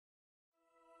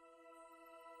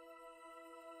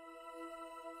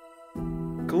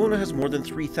Kelowna has more than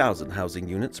 3,000 housing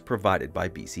units provided by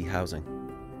BC Housing.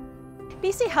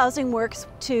 BC Housing works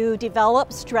to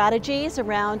develop strategies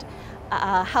around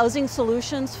housing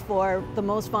solutions for the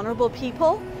most vulnerable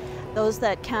people, those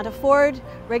that can't afford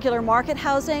regular market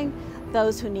housing,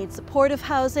 those who need supportive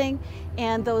housing,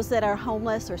 and those that are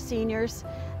homeless or seniors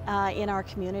in our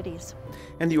communities.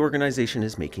 And the organization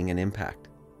is making an impact.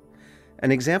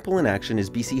 An example in action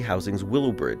is BC Housing's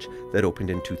Willowbridge that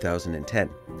opened in 2010.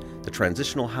 The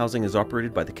transitional housing is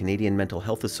operated by the Canadian Mental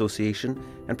Health Association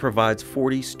and provides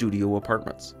 40 studio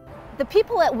apartments. The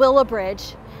people at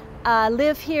Willowbridge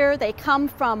live here. They come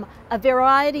from a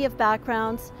variety of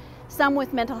backgrounds, some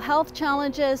with mental health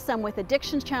challenges, some with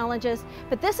addiction challenges,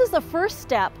 but this is the first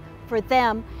step for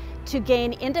them to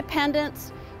gain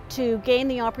independence, to gain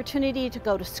the opportunity to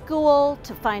go to school,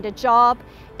 to find a job.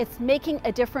 It's making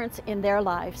a difference in their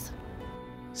lives.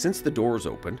 Since the doors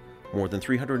opened, more than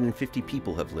 350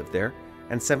 people have lived there,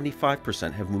 and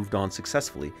 75% have moved on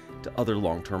successfully to other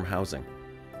long-term housing.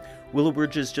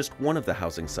 Willowbridge is just one of the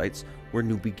housing sites where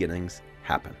new beginnings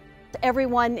happen.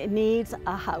 Everyone needs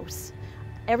a house.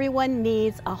 Everyone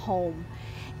needs a home.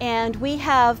 And we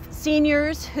have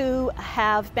seniors who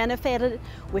have benefited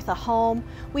with a home.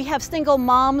 We have single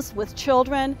moms with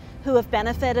children who have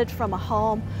benefited from a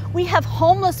home. We have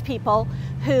homeless people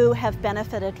who have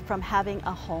benefited from having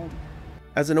a home.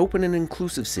 As an open and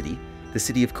inclusive city, the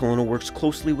City of Kelowna works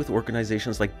closely with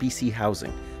organizations like BC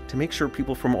Housing to make sure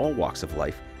people from all walks of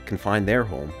life can find their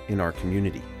home in our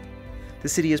community. The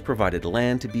city has provided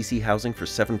land to BC Housing for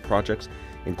 7 projects,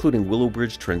 including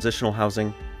Willowbridge Transitional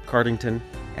Housing, Cardington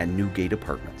and New Gate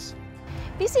apartments.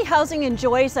 BC Housing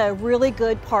enjoys a really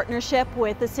good partnership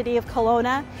with the City of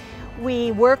Kelowna.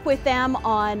 We work with them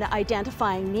on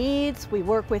identifying needs. We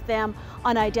work with them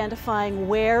on identifying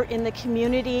where in the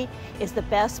community is the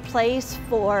best place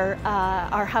for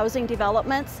our housing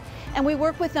developments. And we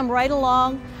work with them right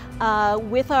along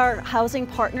with our housing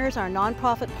partners, our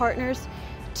nonprofit partners,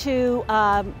 to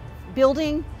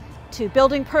building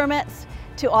permits,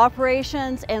 to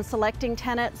operations and selecting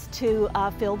tenants to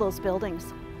fill those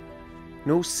buildings.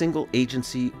 No single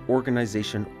agency,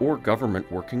 organization, or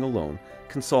government working alone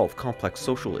can solve complex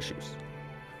social issues.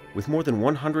 With more than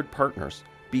 100 partners,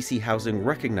 BC Housing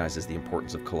recognizes the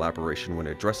importance of collaboration when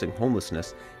addressing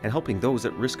homelessness and helping those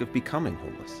at risk of becoming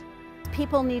homeless.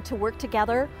 People need to work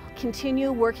together,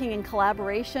 continue working in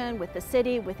collaboration with the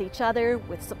city, with each other,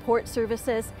 with support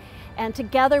services, and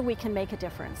together we can make a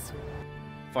difference.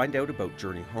 Find out about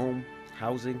Journey Home,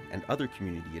 housing, and other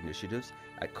community initiatives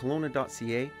at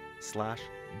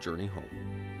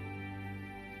kelowna.ca/journeyhome.